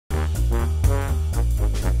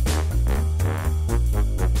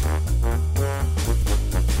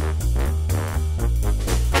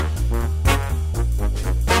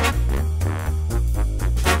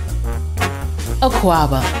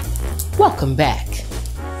Kwaba, welcome back.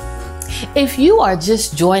 If you are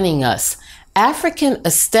just joining us, African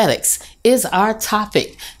aesthetics is our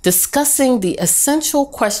topic, discussing the essential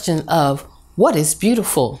question of what is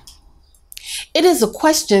beautiful. It is a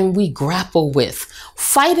question we grapple with,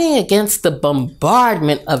 fighting against the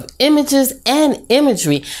bombardment of images and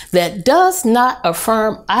imagery that does not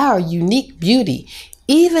affirm our unique beauty,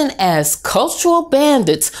 even as cultural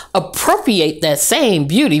bandits appropriate that same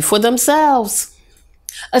beauty for themselves.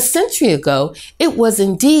 A century ago, it was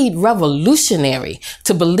indeed revolutionary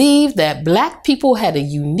to believe that Black people had a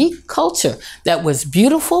unique culture that was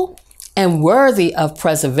beautiful and worthy of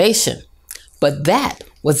preservation. But that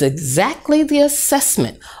was exactly the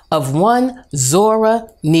assessment of one Zora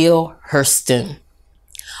Neale Hurston.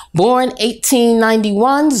 Born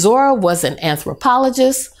 1891, Zora was an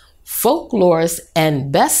anthropologist, folklorist,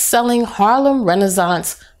 and best-selling Harlem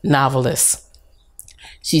Renaissance novelist.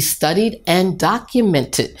 She studied and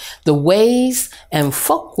documented the ways and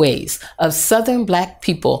folkways of Southern Black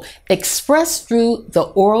people expressed through the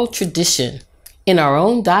oral tradition in our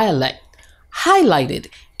own dialect, highlighted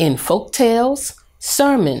in folk tales,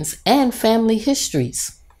 sermons, and family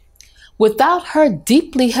histories. Without her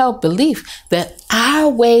deeply held belief that our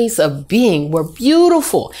ways of being were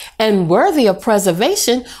beautiful and worthy of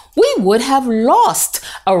preservation, we would have lost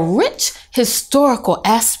a rich historical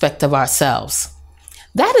aspect of ourselves.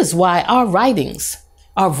 That is why our writings,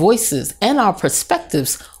 our voices, and our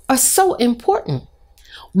perspectives are so important.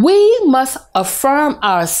 We must affirm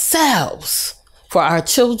ourselves for our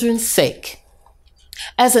children's sake.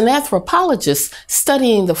 As an anthropologist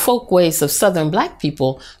studying the folkways of Southern Black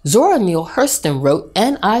people, Zora Neale Hurston wrote,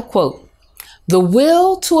 and I quote, "The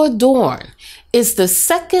will to adorn is the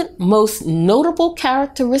second most notable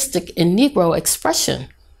characteristic in Negro expression.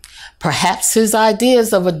 Perhaps his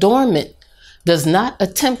ideas of adornment does not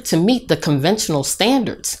attempt to meet the conventional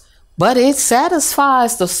standards, but it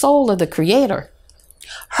satisfies the soul of the creator."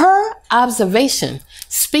 Her observation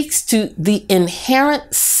speaks to the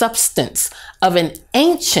inherent substance of an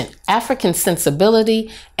ancient African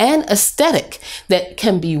sensibility and aesthetic that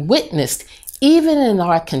can be witnessed even in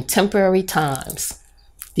our contemporary times.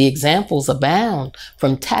 The examples abound,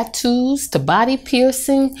 from tattoos to body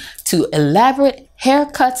piercing to elaborate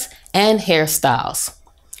haircuts and hairstyles.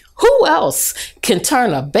 Who else can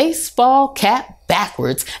turn a baseball cap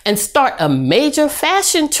backwards and start a major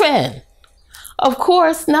fashion trend? Of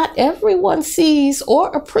course, not everyone sees or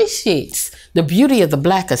appreciates the beauty of the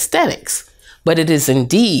Black aesthetics, but it is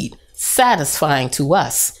indeed satisfying to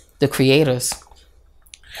us, the creators.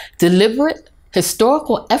 Deliberate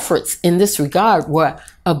historical efforts in this regard were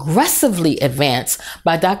aggressively advanced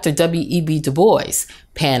by Dr. W.E.B. Du Bois,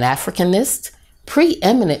 Pan-Africanist,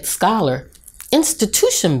 preeminent scholar,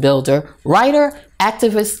 institution builder, writer,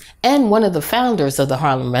 activist, and one of the founders of the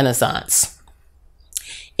Harlem Renaissance.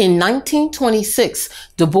 In 1926,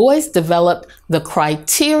 Du Bois developed the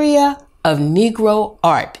criteria of Negro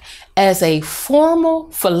art as a formal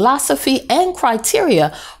philosophy and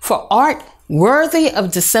criteria for art worthy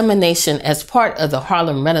of dissemination as part of the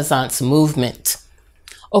Harlem Renaissance movement.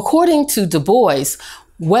 According to Du Bois,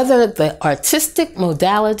 whether the artistic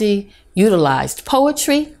modality utilized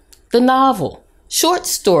poetry, the novel, short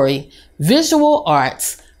story, visual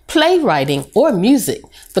arts, playwriting, or music,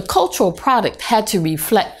 the cultural product had to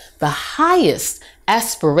reflect the highest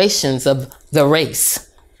aspirations of the race.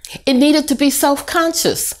 It needed to be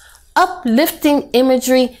self-conscious, uplifting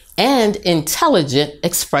imagery, and intelligent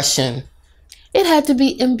expression. It had to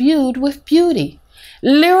be imbued with beauty,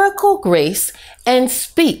 lyrical grace, and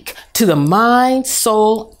speak to the mind,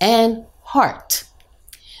 soul, and heart.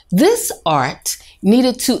 This art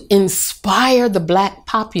needed to inspire the Black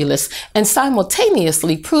populace and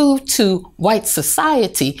simultaneously prove to white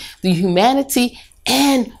society the humanity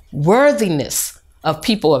and worthiness of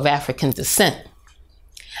people of African descent.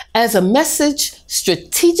 As a message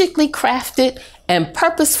strategically crafted and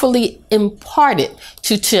purposefully imparted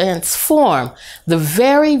to transform the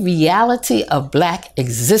very reality of Black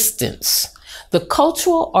existence, the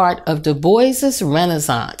cultural art of Du Bois's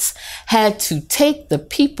Renaissance had to take the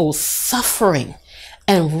people's suffering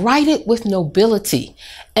and write it with nobility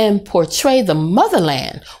and portray the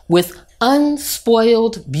motherland with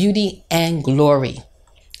unspoiled beauty and glory.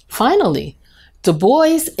 Finally, Du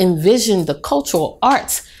Bois envisioned the cultural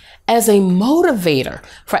arts as a motivator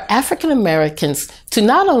for African Americans to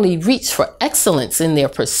not only reach for excellence in their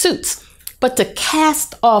pursuits, but to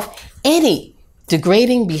cast off any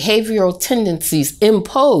degrading behavioral tendencies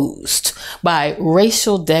imposed by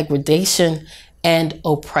racial degradation and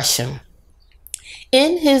oppression.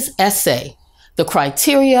 In his essay, The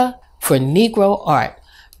Criteria for Negro Art,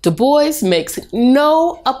 Du Bois makes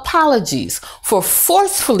no apologies for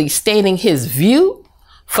forcefully stating his view,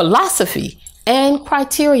 philosophy, and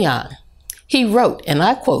criterion. He wrote, and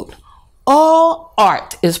I quote, "All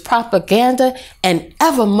art is propaganda and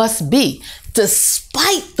ever must be,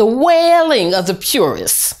 despite the wailing of the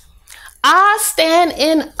purists. I stand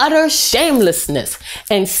in utter shamelessness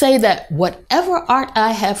and say that whatever art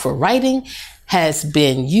I have for writing has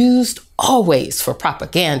been used always for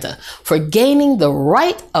propaganda, for gaining the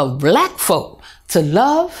right of black folk to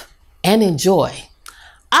love and enjoy.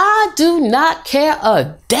 I do not care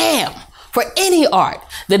a damn for any art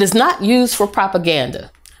that is not used for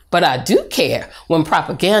propaganda. But I do care when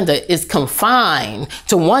propaganda is confined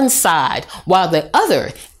to one side while the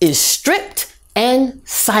other is stripped and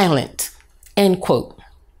silent." End quote.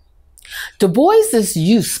 Du Bois's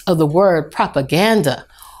use of the word propaganda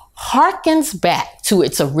harkens back to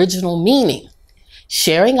its original meaning,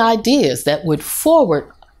 sharing ideas that would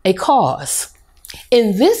forward a cause.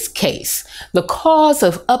 In this case, the cause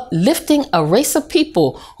of uplifting a race of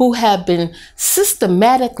people who have been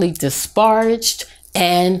systematically disparaged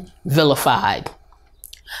and vilified.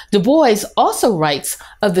 Du Bois also writes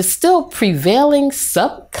of the still prevailing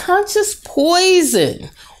subconscious poison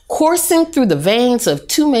coursing through the veins of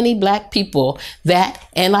too many black people that,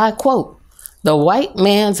 and I quote, "the white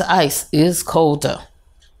man's ice is colder."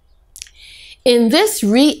 In this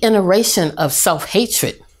reiteration of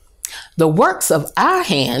self-hatred, the works of our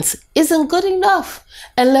hands isn't good enough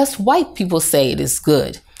unless white people say it is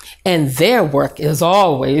good, and their work is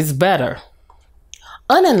always better.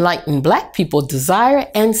 Unenlightened black people desire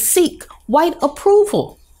and seek white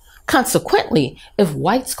approval. Consequently, if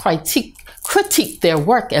whites critique their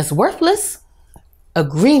work as worthless,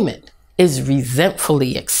 agreement is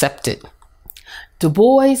resentfully accepted. Du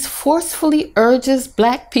Bois forcefully urges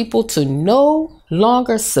black people to no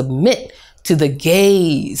longer submit to the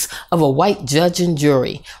gaze of a white judge and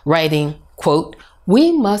jury, writing, quote,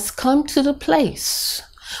 "We must come to the place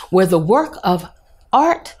where the work of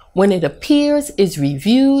art, when it appears, is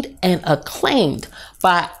reviewed and acclaimed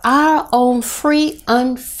by our own free,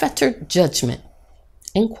 unfettered judgment."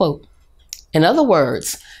 End quote. In other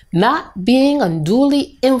words, not being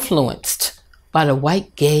unduly influenced by the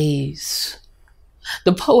white gaze.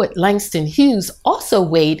 The poet Langston Hughes also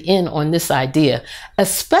weighed in on this idea,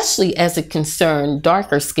 especially as it concerned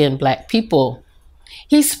darker-skinned black people.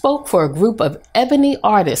 He spoke for a group of ebony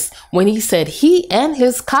artists when he said he and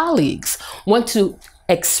his colleagues want to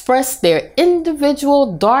express their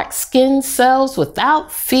individual dark-skinned selves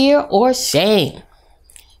without fear or shame.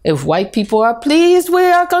 If white people are pleased, we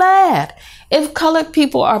are glad. If colored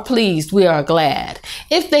people are pleased, we are glad.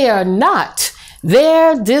 If they are not,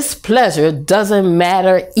 their displeasure doesn't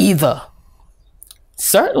matter either.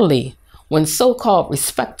 Certainly, when so-called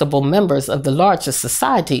respectable members of the larger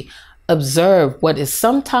society observe what is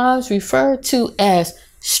sometimes referred to as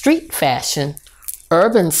street fashion,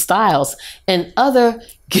 urban styles, and other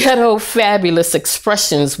ghetto fabulous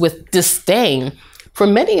expressions with disdain, for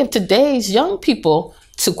many of today's young people,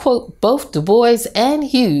 to quote both Du Bois and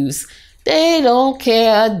Hughes, they don't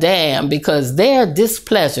care a damn because their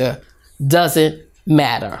displeasure doesn't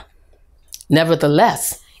matter.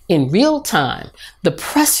 Nevertheless, in real time, the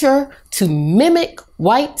pressure to mimic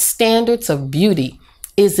white standards of beauty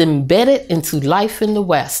is embedded into life in the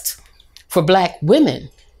West. For black women,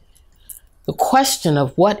 the question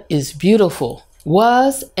of what is beautiful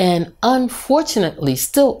was, and unfortunately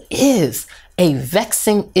still is, a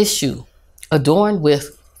vexing issue adorned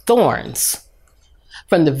with thorns.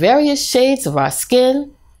 From the various shades of our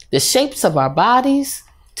skin, the shapes of our bodies,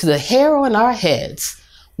 to the hair on our heads,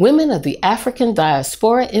 women of the African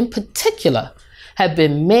diaspora in particular have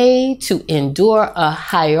been made to endure a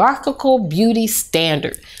hierarchical beauty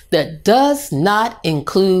standard that does not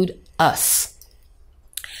include us.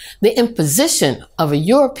 The imposition of a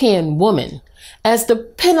European woman as the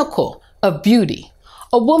pinnacle of beauty,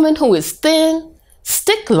 a woman who is thin,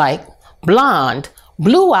 stick-like, blonde,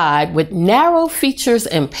 blue-eyed with narrow features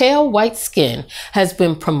and pale white skin, has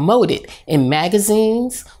been promoted in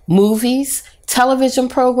magazines, movies, television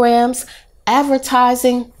programs,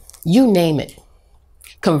 advertising, you name it.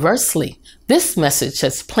 Conversely, this message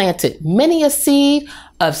has planted many a seed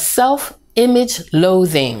of self-image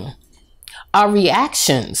loathing. Our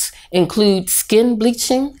reactions include skin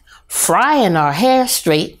bleaching, frying our hair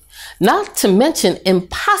straight, not to mention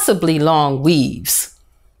impossibly long weaves.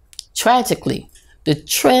 Tragically, the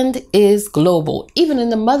trend is global, even in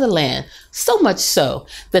the motherland, so much so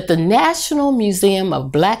that the National Museum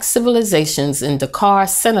of Black Civilizations in Dakar,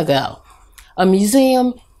 Senegal, a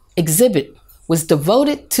museum exhibit was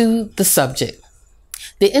devoted to the subject.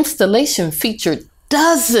 The installation featured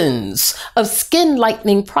dozens of skin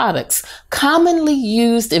lightening products commonly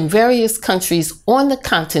used in various countries on the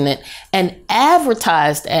continent and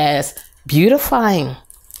advertised as beautifying,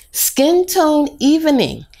 skin tone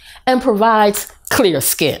evening, and provides clear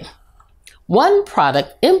skin. One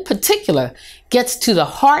product in particular gets to the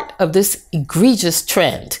heart of this egregious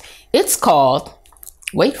trend. It's called,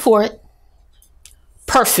 wait for it,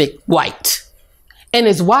 Perfect White, and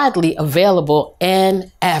is widely available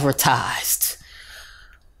and advertised.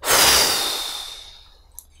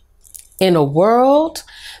 In a world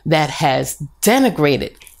that has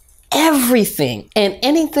denigrated everything and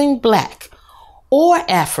anything Black or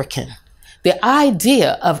African, the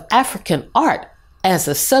idea of African art as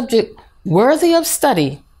a subject worthy of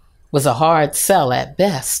study was a hard sell at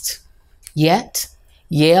best. Yet,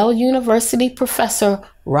 Yale University professor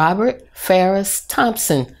Robert Ferris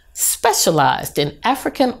Thompson specialized in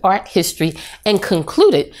African art history and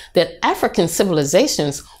concluded that African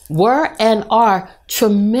civilizations were and are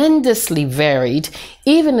tremendously varied,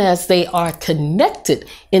 even as they are connected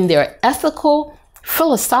in their ethical,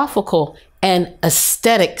 philosophical, and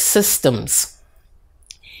aesthetic systems.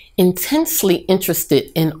 Intensely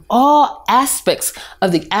interested in all aspects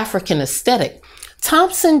of the African aesthetic,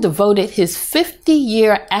 Thompson devoted his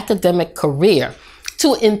 50-year academic career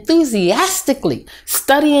to enthusiastically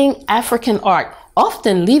studying African art,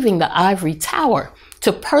 often leaving the ivory tower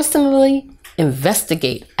to personally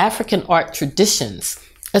investigate African art traditions,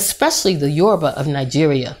 especially the Yoruba of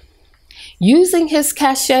Nigeria. Using his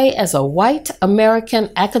cachet as a white American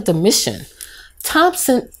academician,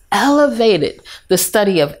 Thompson elevated the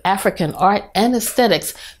study of African art and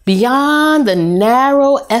aesthetics beyond the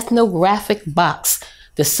narrow ethnographic box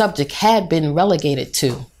the subject had been relegated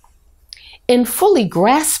to. In fully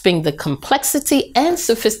grasping the complexity and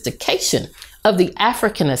sophistication of the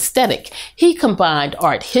African aesthetic, he combined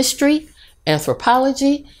art history,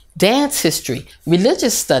 anthropology, dance history,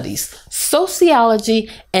 religious studies, sociology,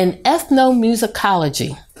 and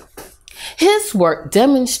ethnomusicology. His work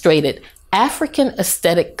demonstrated African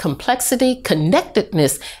aesthetic complexity,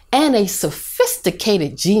 connectedness, and a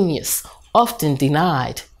sophisticated genius often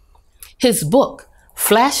denied. His book,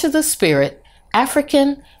 Flash of the Spirit,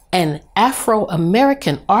 African and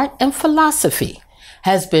Afro-American Art and Philosophy,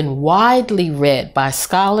 has been widely read by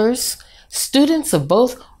scholars, students of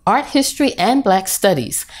both art history and Black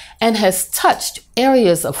studies, and has touched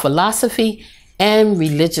areas of philosophy and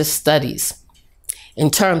religious studies. In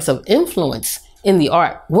terms of influence in the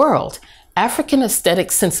art world, African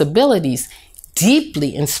aesthetic sensibilities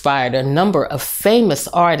deeply inspired a number of famous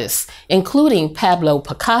artists, including Pablo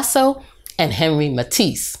Picasso and Henri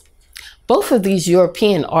Matisse. Both of these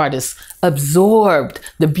European artists absorbed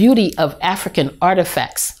the beauty of African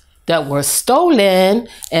artifacts that were stolen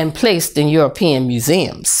and placed in European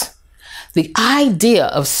museums. The idea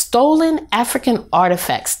of stolen African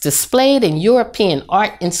artifacts displayed in European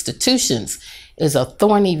art institutions is a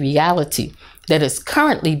thorny reality that is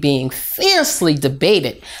currently being fiercely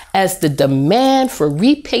debated as the demand for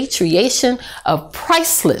repatriation of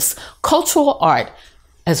priceless cultural art,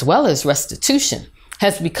 as well as restitution,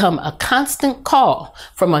 has become a constant call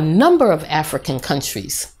from a number of African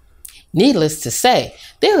countries. Needless to say,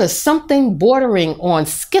 there is something bordering on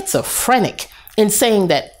schizophrenic in saying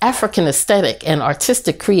that African aesthetic and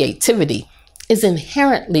artistic creativity is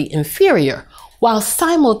inherently inferior, while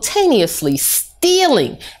simultaneously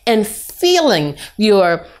stealing and filling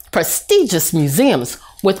your prestigious museums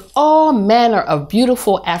with all manner of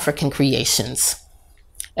beautiful African creations.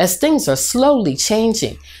 As things are slowly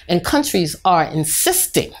changing and countries are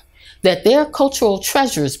insisting that their cultural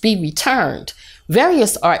treasures be returned,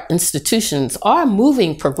 various art institutions are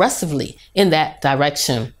moving progressively in that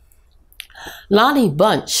direction. Lonnie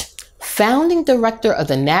Bunch, founding director of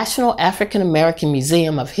the National African American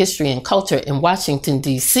Museum of History and Culture in Washington,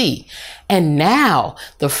 D.C., and now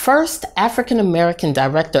the first African American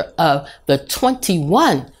director of the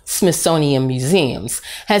 21 Smithsonian Museums,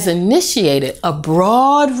 has initiated a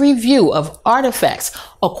broad review of artifacts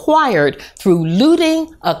acquired through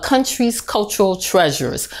looting a country's cultural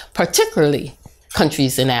treasures, particularly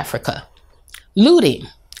countries in Africa. Looting,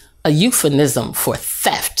 a euphemism for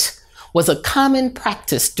theft, was a common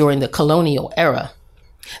practice during the colonial era.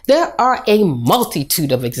 There are a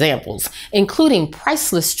multitude of examples, including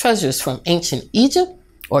priceless treasures from ancient Egypt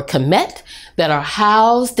or Kemet that are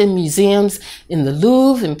housed in museums in the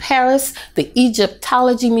Louvre in Paris, the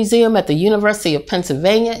Egyptology Museum at the University of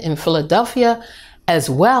Pennsylvania in Philadelphia, as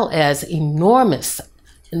well as enormous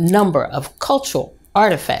number of cultural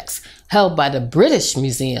artifacts held by the British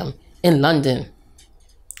Museum in London.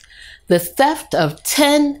 The theft of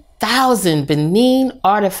 10 100,000 Benin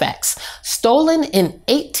artifacts stolen in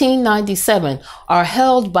 1897 are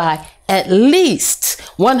held by at least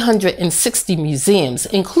 160 museums,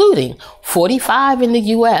 including 45 in the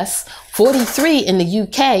US, 43 in the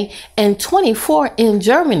UK, and 24 in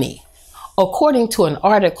Germany, according to an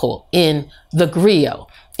article in The Griot,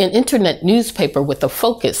 an internet newspaper with a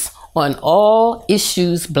focus on all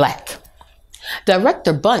issues Black.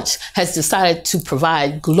 Director Bunch has decided to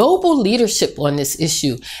provide global leadership on this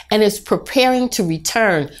issue and is preparing to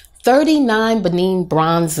return 39 Benin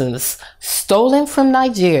bronzes stolen from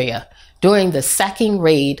Nigeria during the sacking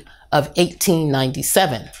raid of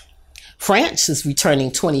 1897. France is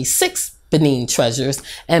returning 26 Benin treasures,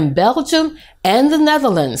 and Belgium and the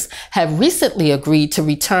Netherlands have recently agreed to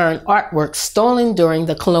return artwork stolen during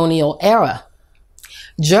the colonial era.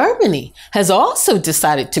 Germany has also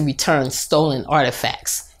decided to return stolen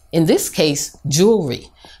artifacts, in this case jewelry,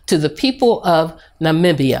 to the people of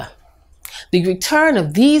Namibia. The return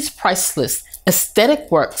of these priceless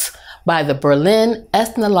aesthetic works by the Berlin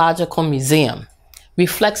Ethnological Museum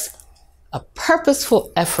reflects a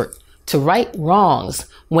purposeful effort to right wrongs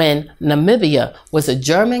when Namibia was a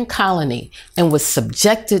German colony and was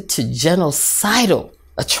subjected to genocidal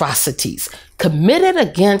atrocities committed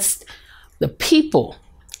against the people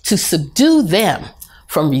to subdue them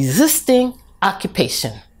from resisting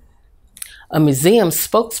occupation. A museum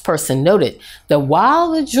spokesperson noted that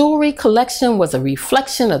while the jewelry collection was a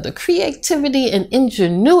reflection of the creativity and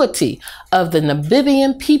ingenuity of the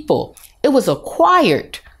Namibian people, it was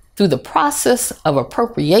acquired through the process of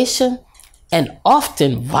appropriation and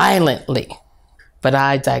often violently. But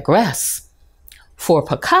I digress. For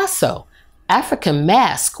Picasso, African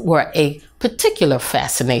masks were a particular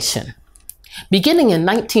fascination. Beginning in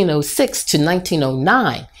 1906 to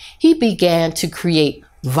 1909, he began to create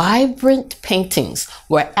vibrant paintings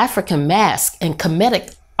where African masks and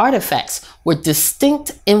Kemetic artifacts were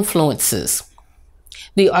distinct influences.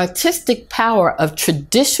 The artistic power of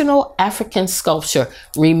traditional African sculpture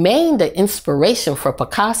remained the inspiration for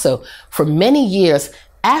Picasso for many years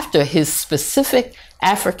after his specific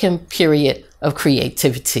African period of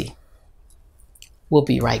creativity. We'll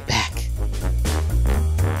be right back.